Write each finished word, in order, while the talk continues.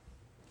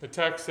The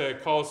text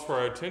that calls for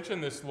our attention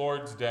this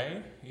Lord's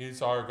Day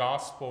is our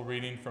gospel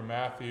reading from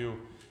Matthew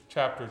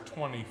chapter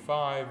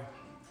 25,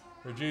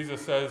 where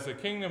Jesus says, "The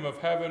kingdom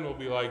of heaven will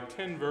be like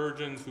 10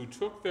 virgins who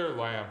took their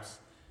lamps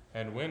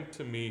and went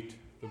to meet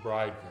the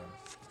bridegroom."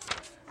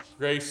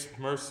 Grace,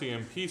 mercy,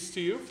 and peace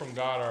to you from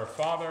God our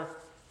Father,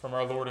 from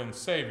our Lord and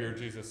Savior,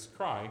 Jesus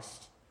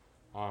Christ.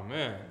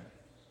 Amen.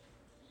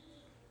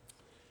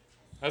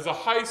 As a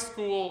high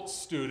school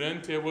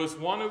student, it was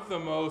one of the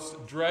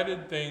most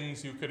dreaded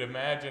things you could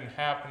imagine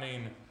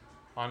happening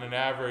on an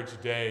average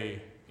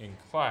day in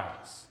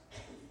class.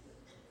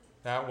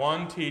 That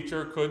one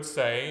teacher could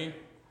say,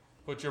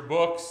 "Put your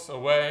books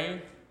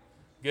away,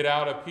 get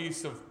out a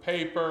piece of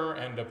paper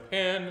and a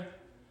pen.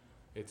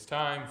 It's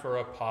time for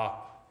a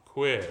pop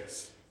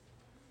quiz."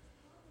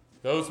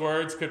 Those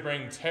words could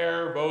bring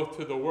terror both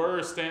to the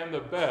worst and the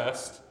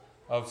best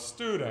of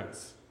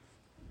students.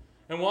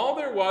 And while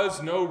there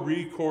was no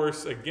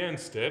recourse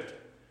against it,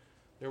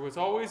 there was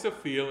always a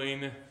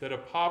feeling that a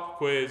pop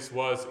quiz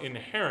was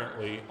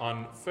inherently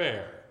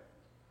unfair.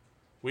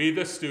 We,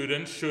 the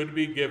students, should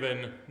be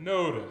given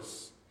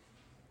notice.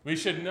 We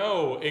should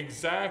know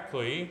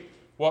exactly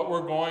what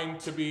we're going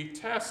to be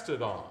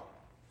tested on.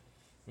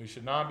 We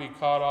should not be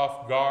caught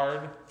off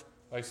guard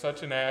by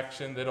such an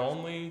action that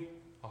only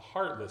a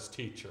heartless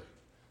teacher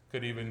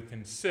could even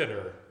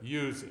consider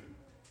using.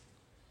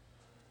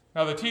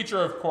 Now, the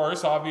teacher, of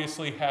course,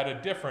 obviously had a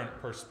different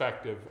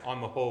perspective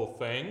on the whole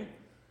thing.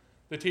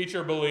 The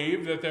teacher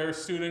believed that their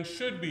students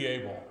should be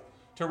able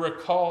to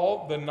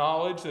recall the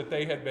knowledge that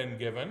they had been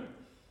given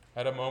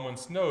at a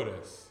moment's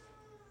notice.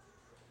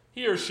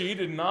 He or she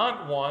did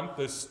not want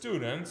the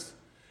students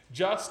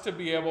just to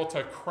be able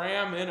to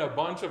cram in a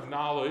bunch of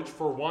knowledge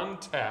for one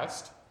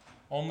test,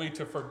 only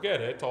to forget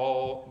it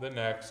all the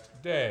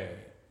next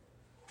day.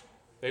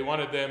 They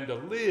wanted them to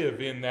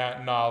live in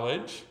that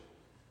knowledge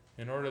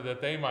in order that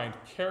they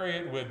might carry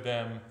it with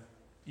them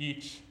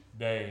each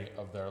day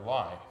of their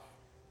life.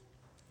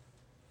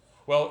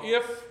 Well,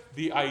 if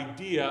the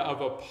idea of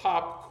a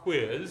pop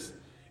quiz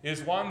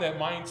is one that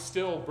might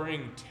still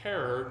bring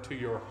terror to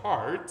your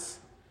hearts,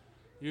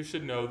 you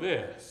should know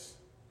this.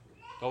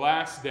 The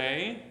last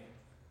day,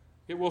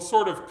 it will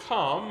sort of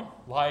come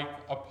like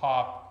a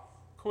pop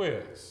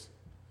quiz.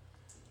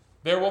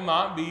 There will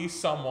not be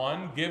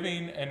someone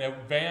giving an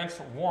advance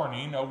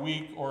warning a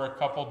week or a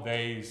couple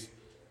days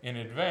in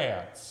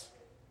advance.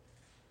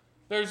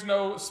 There's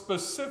no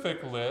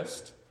specific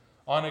list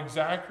on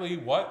exactly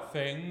what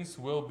things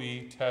will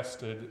be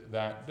tested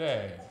that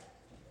day.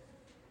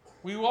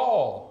 We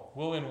all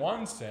will, in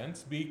one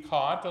sense, be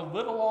caught a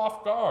little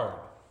off guard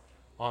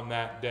on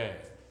that day.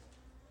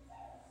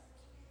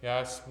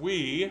 Yes,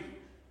 we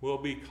will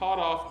be caught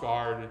off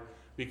guard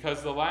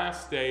because the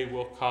last day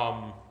will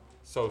come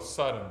so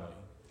suddenly.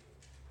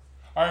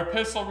 Our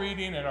epistle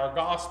reading and our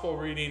gospel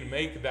reading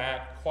make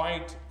that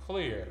quite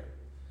clear.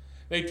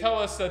 They tell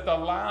us that the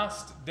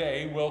last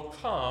day will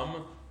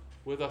come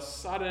with a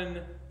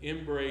sudden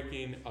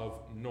inbreaking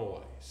of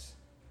noise.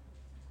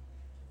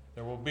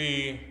 There will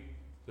be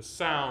the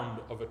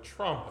sound of a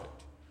trumpet,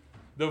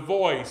 the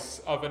voice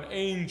of an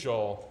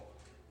angel,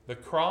 the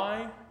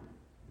cry,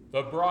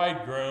 "The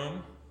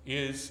bridegroom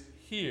is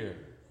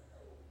here."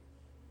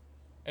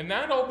 And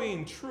that all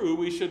being true,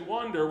 we should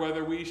wonder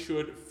whether we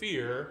should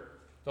fear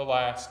the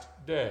last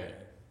day.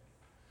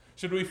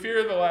 Should we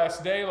fear the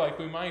last day like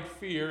we might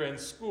fear in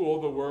school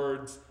the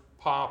words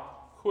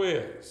pop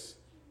quiz?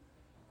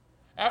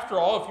 After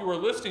all, if you were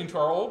listening to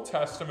our Old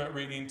Testament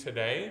reading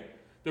today,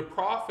 the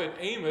prophet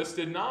Amos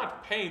did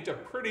not paint a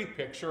pretty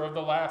picture of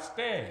the last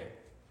day.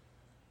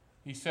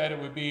 He said it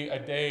would be a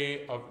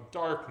day of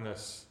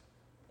darkness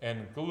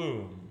and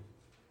gloom.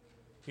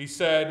 He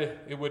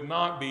said it would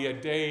not be a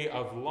day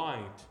of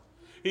light.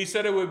 He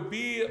said it would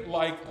be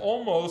like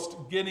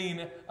almost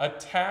getting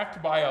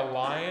attacked by a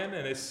lion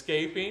and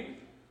escaping,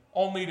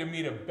 only to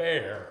meet a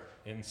bear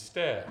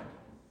instead.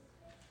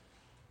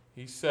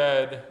 He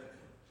said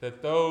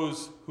that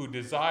those who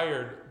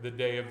desired the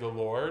day of the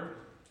Lord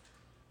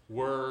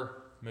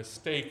were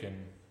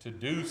mistaken to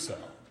do so.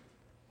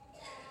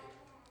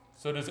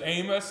 So does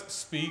Amos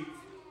speak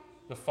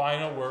the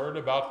final word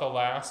about the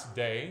last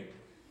day?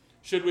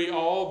 Should we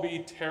all be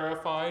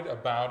terrified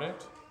about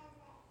it?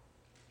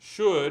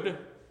 Should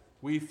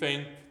we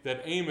think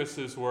that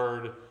Amos's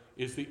word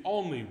is the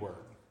only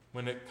word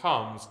when it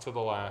comes to the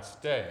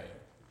last day?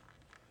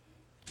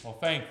 Well,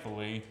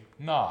 thankfully,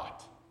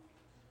 not.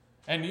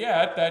 And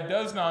yet, that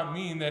does not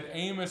mean that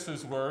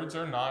Amos's words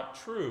are not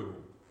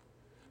true.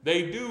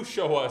 They do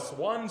show us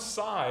one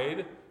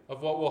side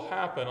of what will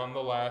happen on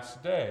the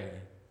last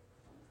day.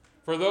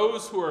 For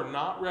those who are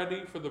not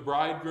ready for the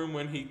bridegroom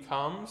when he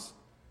comes,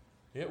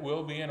 it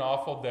will be an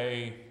awful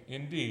day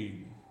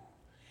indeed.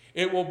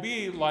 It will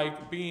be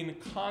like being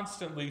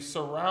constantly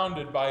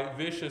surrounded by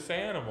vicious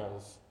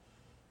animals.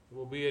 It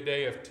will be a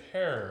day of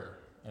terror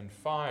and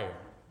fire.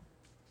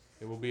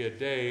 It will be a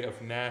day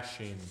of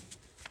gnashing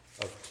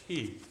of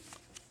teeth.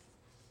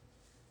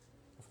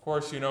 Of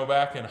course, you know,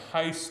 back in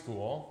high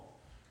school,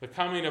 the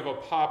coming of a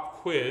pop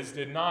quiz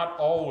did not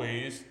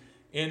always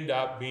end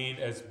up being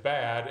as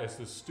bad as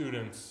the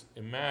students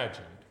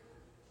imagined.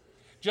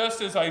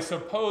 Just as I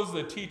suppose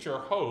the teacher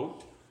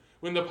hoped,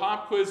 when the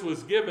pop quiz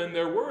was given,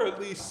 there were at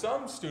least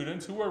some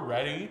students who were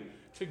ready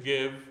to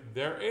give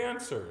their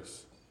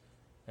answers,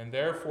 and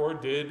therefore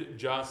did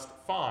just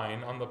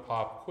fine on the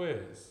pop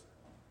quiz.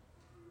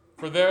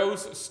 For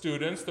those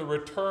students, the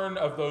return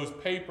of those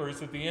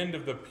papers at the end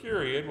of the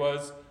period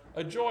was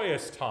a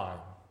joyous time.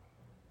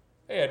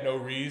 They had no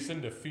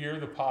reason to fear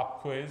the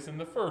pop quiz in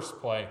the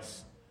first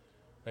place.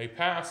 They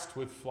passed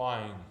with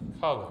flying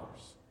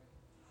colors.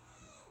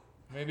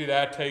 Maybe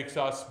that takes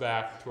us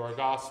back to our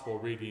gospel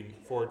reading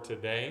for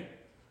today,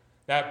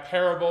 that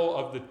parable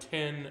of the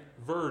 10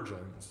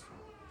 virgins.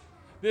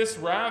 This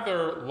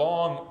rather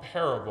long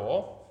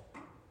parable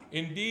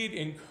indeed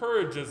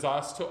encourages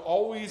us to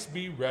always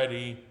be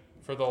ready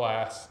for the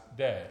last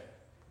day.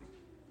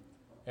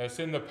 As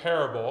in the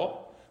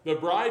parable, the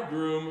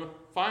bridegroom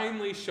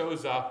finally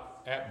shows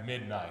up at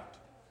midnight.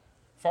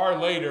 Far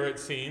later, it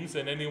seems,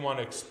 than anyone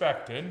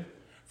expected,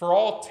 for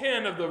all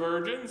 10 of the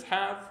virgins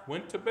have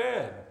went to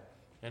bed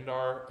and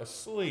are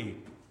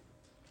asleep.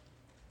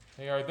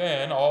 They are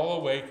then all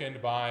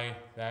awakened by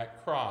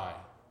that cry,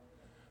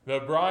 "The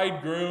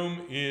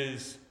bridegroom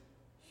is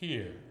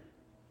here."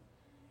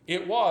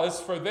 It was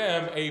for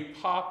them a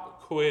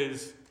pop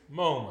quiz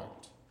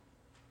moment.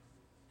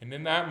 And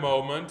in that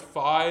moment,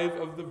 5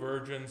 of the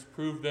virgins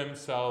proved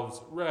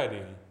themselves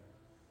ready,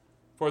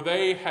 for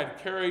they had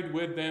carried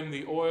with them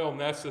the oil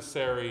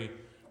necessary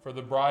for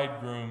the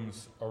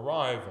bridegroom's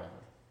arrival.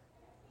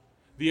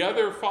 The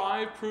other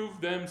 5 proved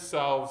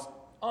themselves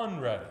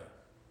unready,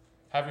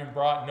 having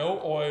brought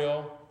no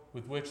oil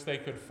with which they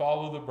could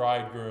follow the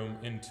bridegroom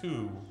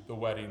into the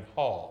wedding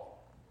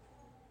hall.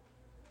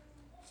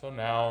 So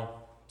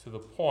now to the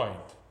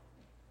point.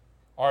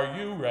 Are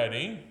you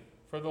ready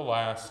for the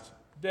last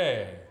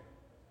day?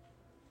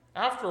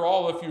 After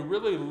all, if you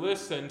really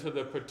listen to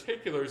the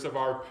particulars of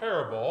our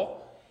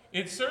parable,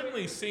 it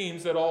certainly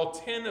seems that all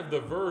 10 of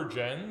the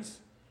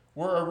virgins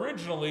were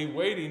originally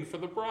waiting for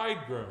the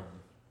bridegroom.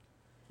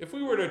 If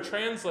we were to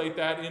translate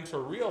that into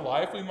real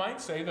life, we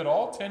might say that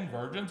all 10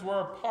 virgins were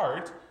a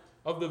part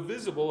of the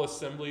visible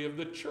assembly of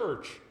the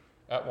church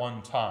at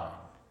one time.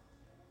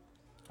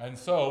 And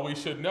so we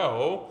should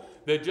know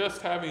that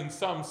just having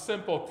some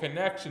simple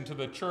connection to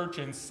the church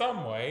in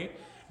some way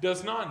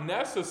does not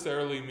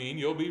necessarily mean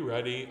you'll be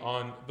ready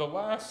on the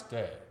last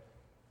day.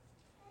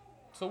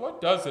 So what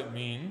does it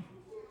mean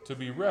to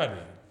be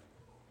ready?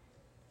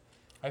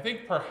 I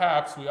think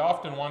perhaps we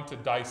often want to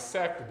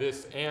dissect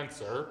this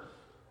answer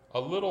a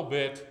little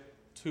bit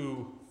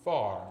too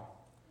far.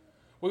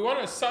 We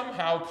want to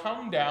somehow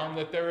come down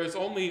that there is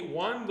only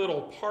one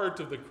little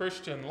part of the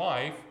Christian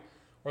life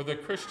or the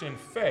Christian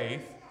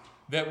faith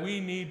that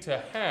we need to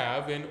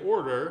have in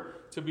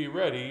order to be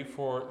ready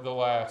for the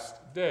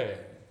last day.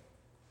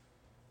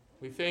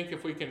 We think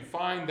if we can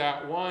find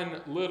that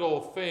one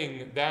little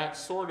thing, that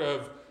sort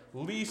of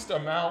least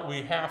amount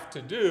we have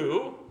to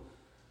do,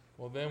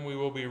 well, then we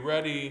will be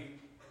ready,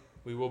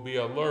 we will be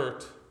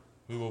alert,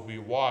 we will be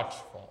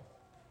watchful.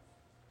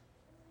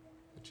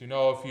 But you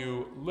know, if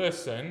you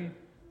listen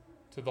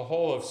to the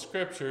whole of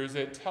Scriptures,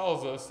 it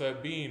tells us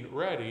that being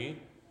ready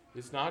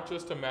is not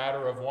just a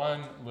matter of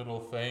one little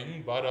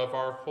thing, but of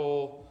our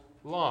whole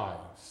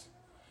lives.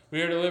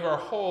 We are to live our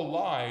whole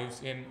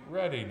lives in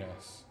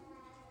readiness.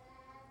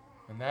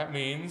 And that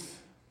means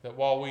that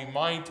while we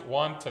might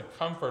want to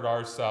comfort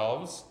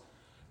ourselves,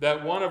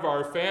 that one of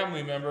our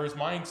family members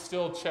might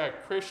still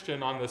check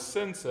Christian on the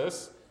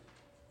census,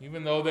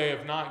 even though they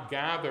have not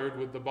gathered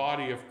with the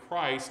body of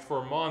Christ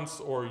for months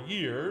or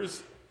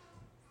years,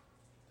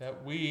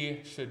 that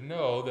we should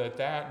know that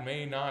that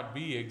may not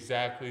be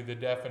exactly the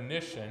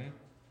definition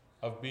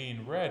of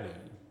being ready.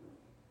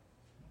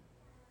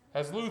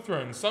 As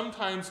Lutherans,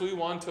 sometimes we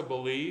want to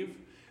believe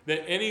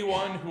that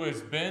anyone who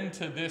has been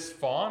to this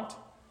font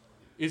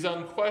is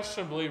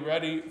unquestionably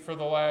ready for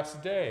the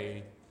last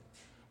day.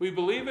 We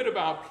believe it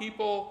about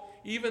people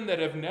even that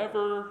have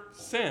never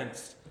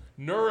since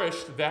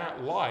nourished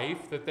that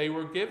life that they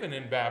were given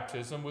in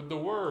baptism with the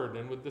Word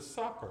and with the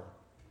supper.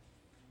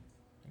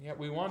 And yet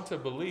we want to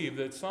believe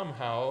that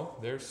somehow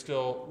they're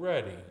still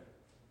ready.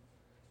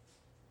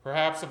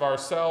 Perhaps of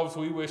ourselves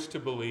we wish to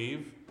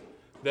believe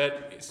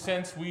that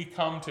since we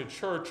come to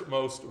church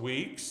most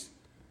weeks,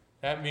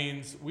 that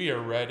means we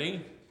are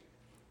ready.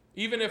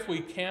 Even if we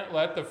can't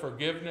let the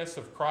forgiveness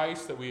of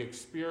Christ that we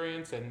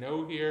experience and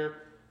know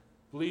here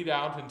bleed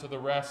out into the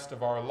rest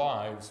of our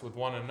lives with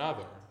one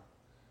another,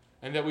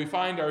 and that we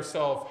find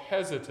ourselves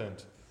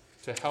hesitant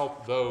to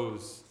help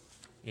those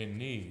in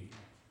need.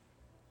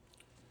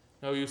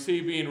 Now, you see,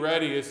 being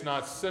ready is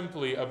not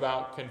simply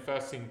about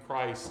confessing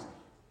Christ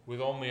with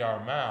only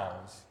our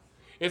mouths.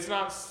 It's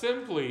not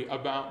simply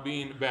about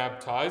being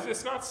baptized.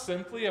 It's not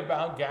simply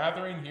about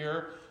gathering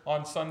here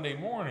on Sunday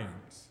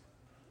mornings.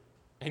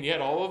 And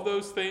yet all of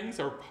those things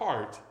are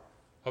part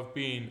of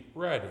being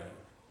ready.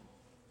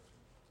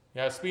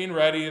 Yes, being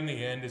ready in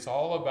the end is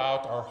all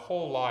about our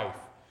whole life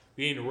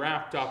being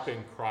wrapped up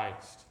in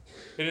Christ.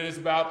 It is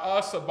about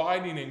us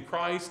abiding in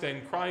Christ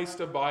and Christ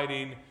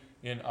abiding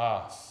in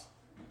us.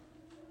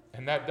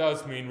 And that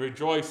does mean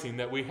rejoicing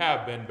that we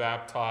have been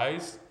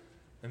baptized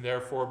and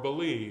therefore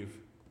believe.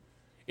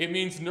 It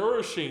means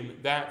nourishing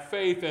that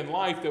faith and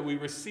life that we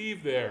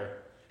receive there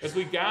as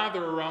we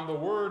gather around the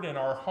Word in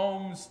our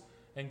homes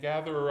and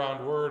gather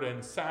around Word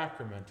and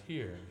sacrament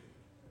here.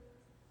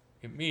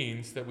 It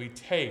means that we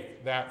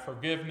take that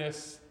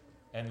forgiveness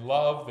and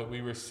love that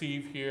we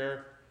receive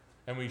here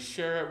and we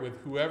share it with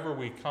whoever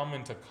we come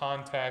into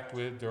contact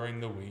with during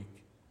the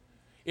week.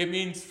 It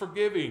means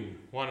forgiving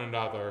one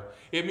another.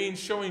 It means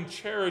showing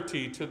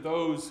charity to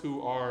those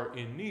who are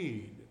in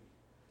need.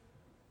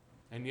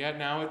 And yet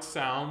now it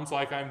sounds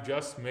like I'm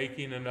just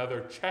making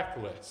another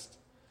checklist.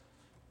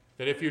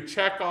 That if you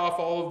check off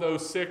all of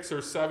those 6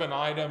 or 7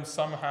 items,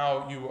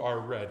 somehow you are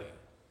ready.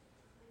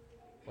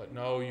 But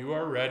no, you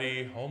are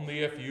ready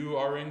only if you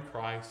are in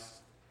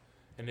Christ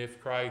and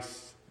if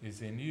Christ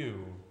is in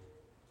you.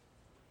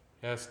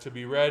 Yes, to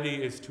be ready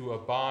is to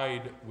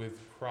abide with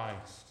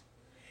Christ.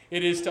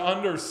 It is to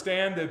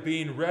understand that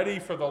being ready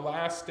for the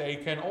last day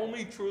can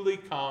only truly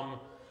come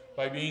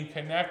by being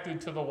connected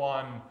to the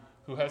one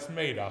who has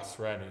made us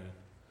ready.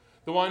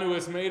 The one who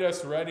has made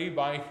us ready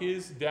by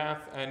his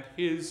death and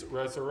his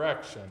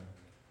resurrection.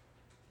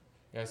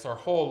 Yes, our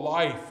whole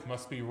life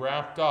must be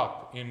wrapped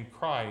up in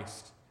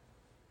Christ.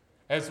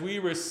 As we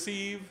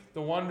receive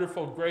the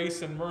wonderful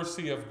grace and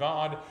mercy of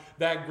God,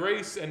 that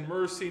grace and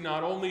mercy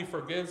not only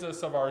forgives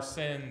us of our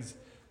sins,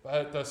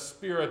 but the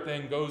Spirit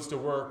then goes to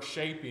work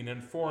shaping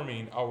and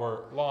forming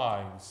our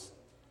lives.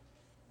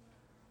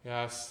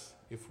 Yes,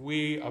 if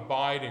we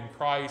abide in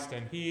Christ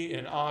and He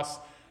in us,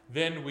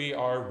 then we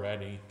are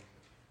ready.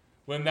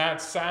 When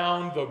that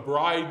sound, the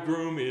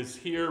bridegroom is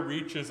here,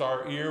 reaches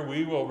our ear,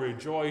 we will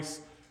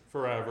rejoice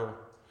forever.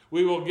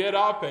 We will get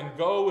up and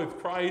go with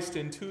Christ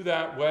into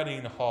that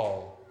wedding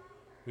hall.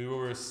 We will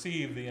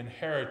receive the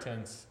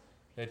inheritance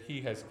that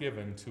He has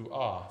given to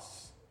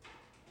us.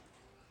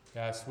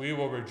 Yes, we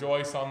will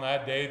rejoice on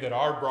that day that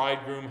our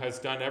bridegroom has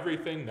done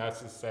everything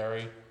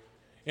necessary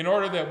in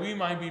order that we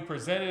might be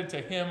presented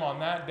to Him on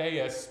that day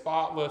as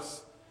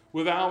spotless,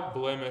 without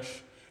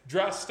blemish,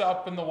 dressed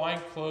up in the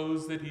white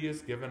clothes that He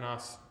has given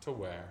us to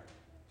wear.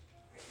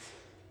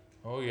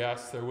 Oh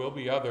yes, there will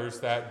be others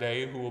that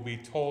day who will be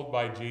told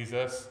by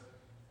Jesus,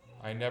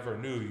 I never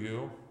knew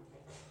you.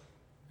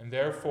 And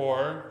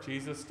therefore,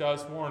 Jesus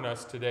does warn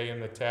us today in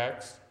the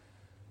text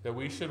that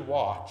we should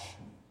watch,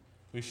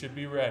 we should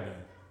be ready.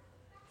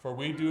 For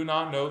we do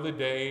not know the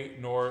day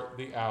nor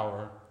the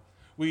hour.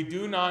 We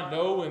do not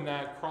know when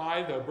that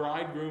cry, the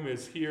bridegroom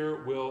is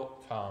here, will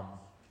come.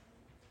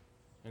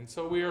 And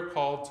so we are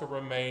called to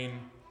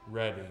remain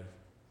ready,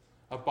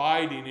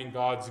 abiding in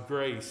God's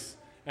grace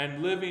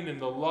and living in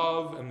the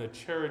love and the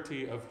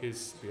charity of His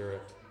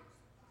Spirit.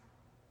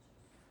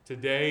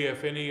 Today,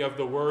 if any of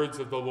the words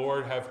of the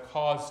Lord have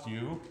caused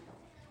you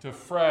to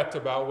fret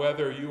about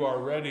whether you are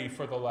ready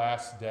for the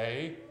last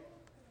day,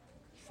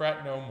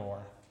 fret no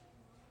more.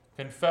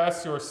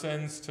 Confess your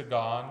sins to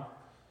God.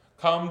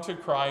 Come to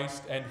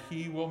Christ, and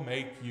He will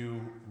make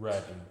you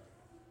ready.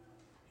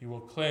 He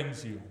will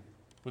cleanse you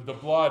with the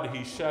blood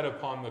He shed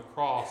upon the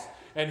cross,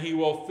 and He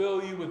will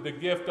fill you with the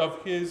gift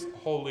of His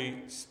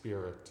Holy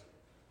Spirit.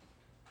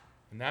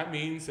 And that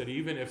means that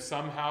even if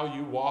somehow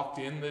you walked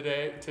in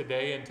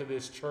today into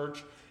this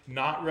church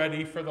not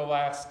ready for the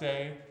last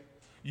day,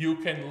 you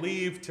can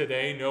leave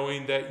today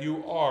knowing that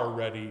you are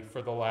ready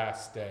for the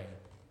last day.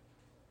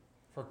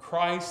 For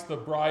Christ, the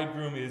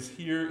bridegroom, is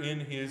here in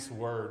His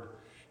word.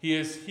 He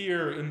is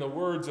here in the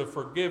words of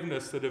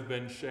forgiveness that have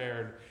been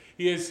shared.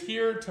 He is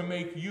here to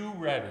make you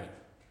ready,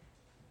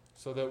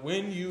 so that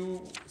when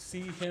you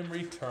see Him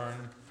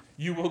return,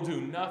 you will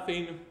do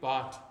nothing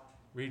but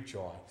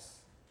rejoice.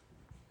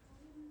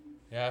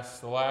 Yes,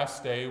 the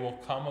last day will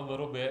come a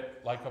little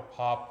bit like a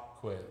pop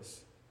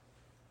quiz.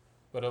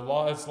 But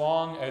as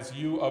long as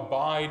you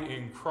abide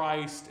in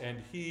Christ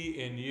and He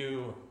in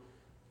you,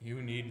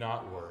 you need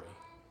not worry.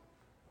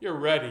 You're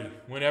ready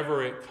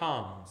whenever it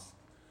comes.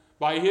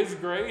 By His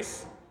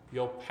grace,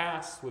 you'll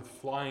pass with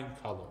flying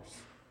colors.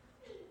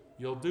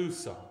 You'll do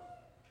so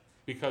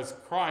because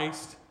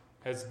Christ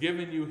has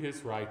given you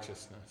His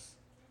righteousness,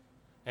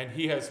 and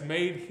He has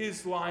made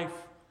His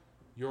life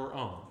your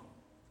own.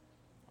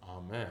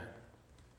 Amen.